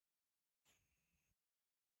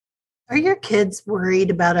Are your kids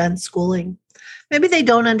worried about unschooling? Maybe they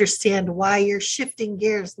don't understand why you're shifting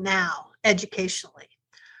gears now educationally.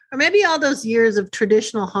 Or maybe all those years of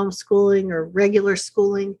traditional homeschooling or regular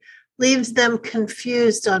schooling leaves them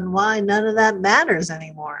confused on why none of that matters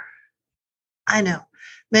anymore. I know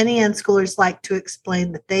many unschoolers like to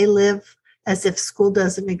explain that they live as if school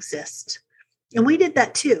doesn't exist. And we did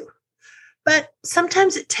that too. But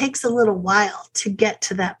sometimes it takes a little while to get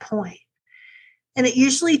to that point. And it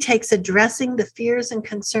usually takes addressing the fears and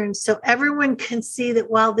concerns so everyone can see that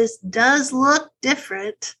while this does look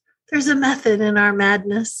different, there's a method in our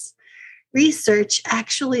madness. Research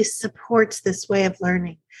actually supports this way of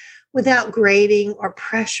learning without grading or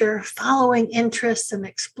pressure, following interests and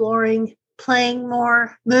exploring, playing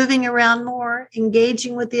more, moving around more,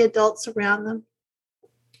 engaging with the adults around them.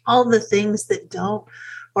 All the things that don't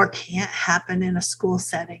or can't happen in a school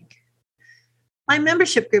setting. My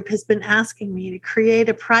membership group has been asking me to create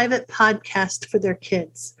a private podcast for their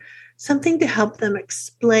kids, something to help them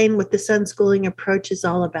explain what this unschooling approach is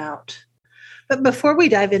all about. But before we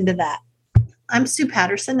dive into that, I'm Sue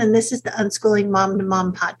Patterson, and this is the Unschooling Mom to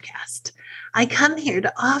Mom podcast. I come here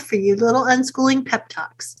to offer you little unschooling pep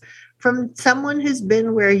talks from someone who's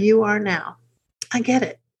been where you are now. I get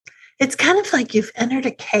it. It's kind of like you've entered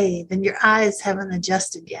a cave and your eyes haven't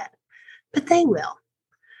adjusted yet, but they will.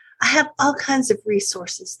 I have all kinds of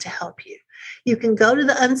resources to help you. You can go to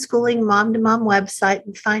the Unschooling Mom to Mom website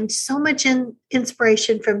and find so much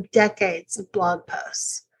inspiration from decades of blog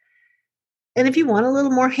posts. And if you want a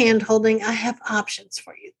little more hand-holding, I have options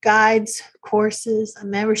for you. Guides, courses, a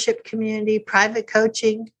membership community, private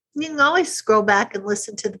coaching. You can always scroll back and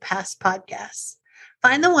listen to the past podcasts.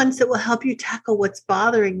 Find the ones that will help you tackle what's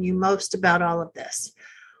bothering you most about all of this,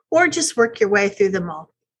 or just work your way through them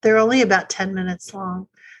all. They're only about 10 minutes long.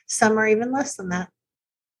 Some are even less than that.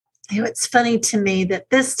 It's funny to me that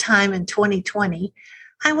this time in 2020,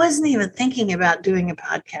 I wasn't even thinking about doing a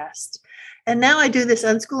podcast. And now I do this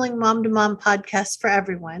Unschooling Mom to Mom podcast for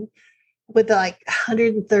everyone with like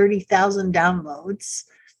 130,000 downloads.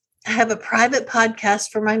 I have a private podcast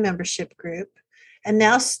for my membership group, and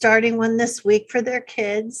now starting one this week for their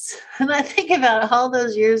kids. And I think about all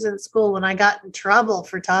those years in school when I got in trouble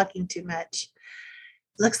for talking too much.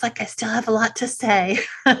 Looks like I still have a lot to say.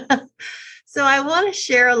 So I want to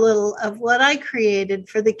share a little of what I created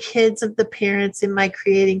for the kids of the parents in my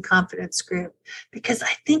Creating Confidence group, because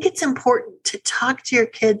I think it's important to talk to your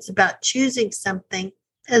kids about choosing something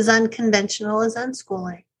as unconventional as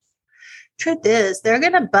unschooling. Truth is, they're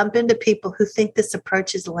going to bump into people who think this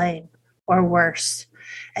approach is lame or worse.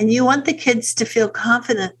 And you want the kids to feel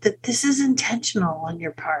confident that this is intentional on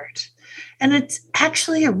your part. And it's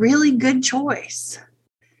actually a really good choice.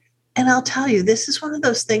 And I'll tell you, this is one of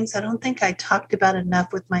those things I don't think I talked about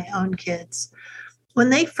enough with my own kids. When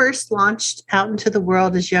they first launched out into the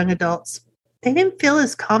world as young adults, they didn't feel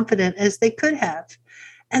as confident as they could have.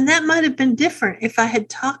 And that might have been different if I had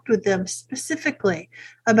talked with them specifically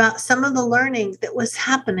about some of the learning that was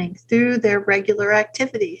happening through their regular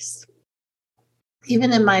activities.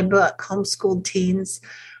 Even in my book, Homeschooled Teens,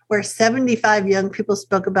 where 75 young people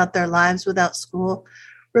spoke about their lives without school,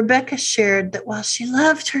 Rebecca shared that while she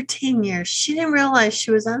loved her teen years, she didn't realize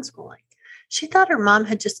she was unschooling. She thought her mom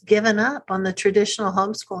had just given up on the traditional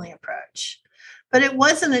homeschooling approach. But it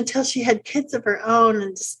wasn't until she had kids of her own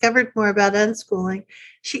and discovered more about unschooling,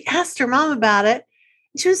 she asked her mom about it.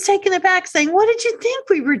 She was taken aback, saying, "What did you think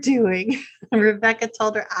we were doing?" And Rebecca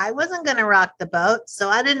told her, "I wasn't going to rock the boat, so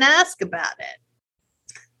I didn't ask about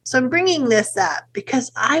it." So I'm bringing this up because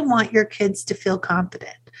I want your kids to feel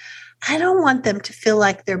confident. I don't want them to feel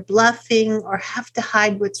like they're bluffing or have to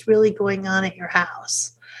hide what's really going on at your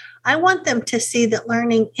house. I want them to see that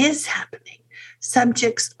learning is happening.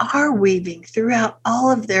 Subjects are weaving throughout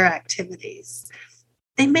all of their activities.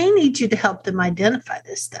 They may need you to help them identify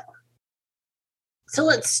this, though. So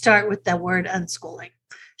let's start with the word unschooling.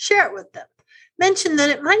 Share it with them. Mention that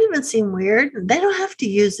it might even seem weird. They don't have to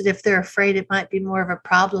use it if they're afraid it might be more of a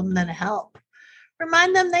problem than a help.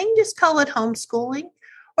 Remind them they can just call it homeschooling.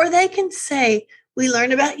 Or they can say, we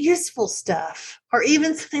learn about useful stuff, or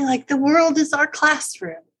even something like the world is our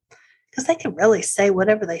classroom, because they can really say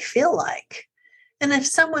whatever they feel like. And if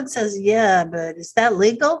someone says, yeah, but is that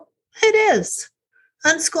legal? It is.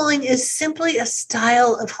 Unschooling is simply a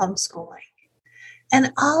style of homeschooling.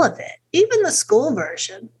 And all of it, even the school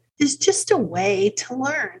version, is just a way to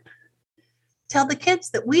learn. Tell the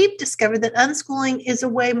kids that we've discovered that unschooling is a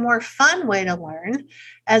way more fun way to learn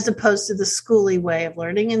as opposed to the schooly way of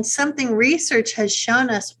learning. And something research has shown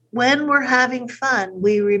us, when we're having fun,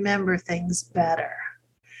 we remember things better.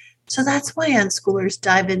 So that's why unschoolers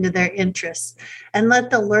dive into their interests and let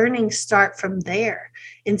the learning start from there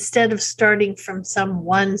instead of starting from some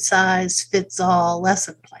one size fits all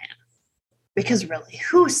lesson plan. Because really,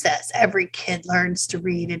 who says every kid learns to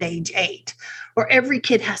read at age 8 or every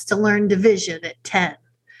kid has to learn division at 10?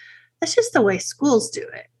 That's just the way schools do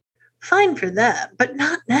it. Fine for them, but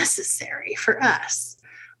not necessary for us.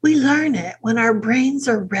 We learn it when our brains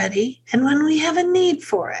are ready and when we have a need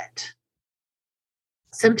for it.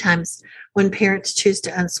 Sometimes when parents choose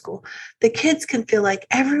to unschool, the kids can feel like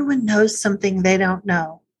everyone knows something they don't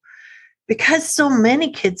know. Because so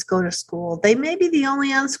many kids go to school, they may be the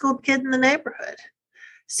only unschooled kid in the neighborhood.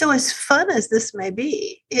 So as fun as this may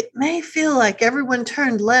be, it may feel like everyone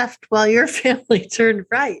turned left while your family turned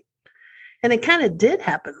right. And it kind of did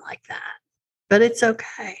happen like that, but it's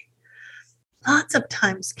okay. Lots of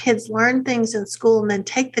times kids learn things in school and then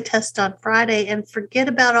take the test on Friday and forget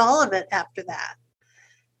about all of it after that.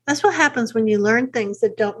 That's what happens when you learn things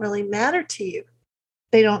that don't really matter to you.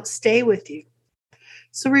 They don't stay with you.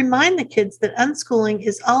 So remind the kids that unschooling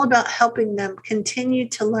is all about helping them continue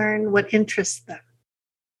to learn what interests them.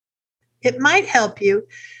 It might help you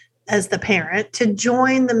as the parent to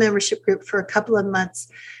join the membership group for a couple of months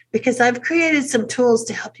because I've created some tools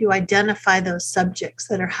to help you identify those subjects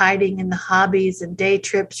that are hiding in the hobbies and day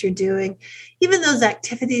trips you're doing, even those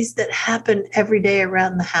activities that happen every day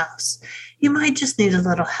around the house. You might just need a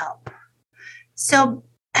little help. So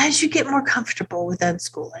as you get more comfortable with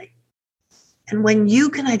unschooling, and when you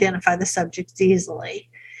can identify the subjects easily,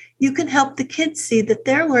 you can help the kids see that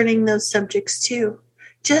they're learning those subjects too,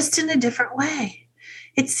 just in a different way.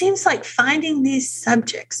 It seems like finding these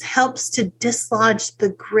subjects helps to dislodge the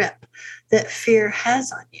grip that fear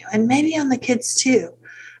has on you, and maybe on the kids too,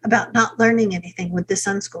 about not learning anything with this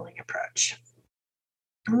unschooling approach.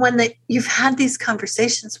 When you've had these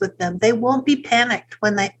conversations with them, they won't be panicked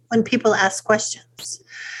when people ask questions.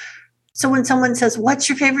 So when someone says, "What's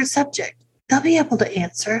your favorite subject?" they'll be able to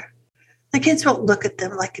answer. The kids won't look at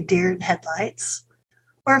them like a deer in headlights.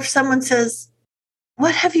 Or if someone says,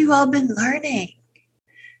 "What have you all been learning?"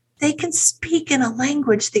 they can speak in a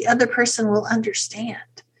language the other person will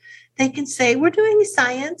understand. They can say, "We're doing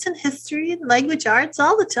science and history and language arts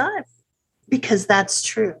all the time," because that's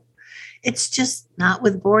true. It's just not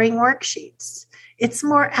with boring worksheets. It's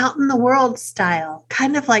more out in the world style,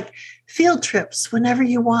 kind of like field trips whenever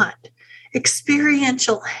you want.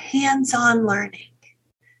 Experiential, hands-on learning.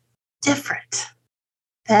 Different,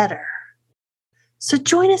 better. So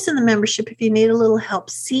join us in the membership if you need a little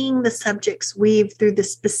help seeing the subjects weave through the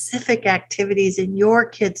specific activities in your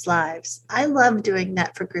kids' lives. I love doing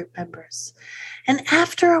that for group members. And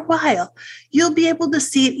after a while, you'll be able to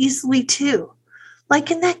see it easily too.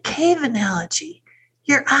 Like in that cave analogy,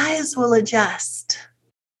 your eyes will adjust.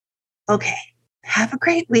 Okay, have a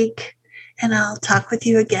great week, and I'll talk with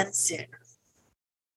you again soon.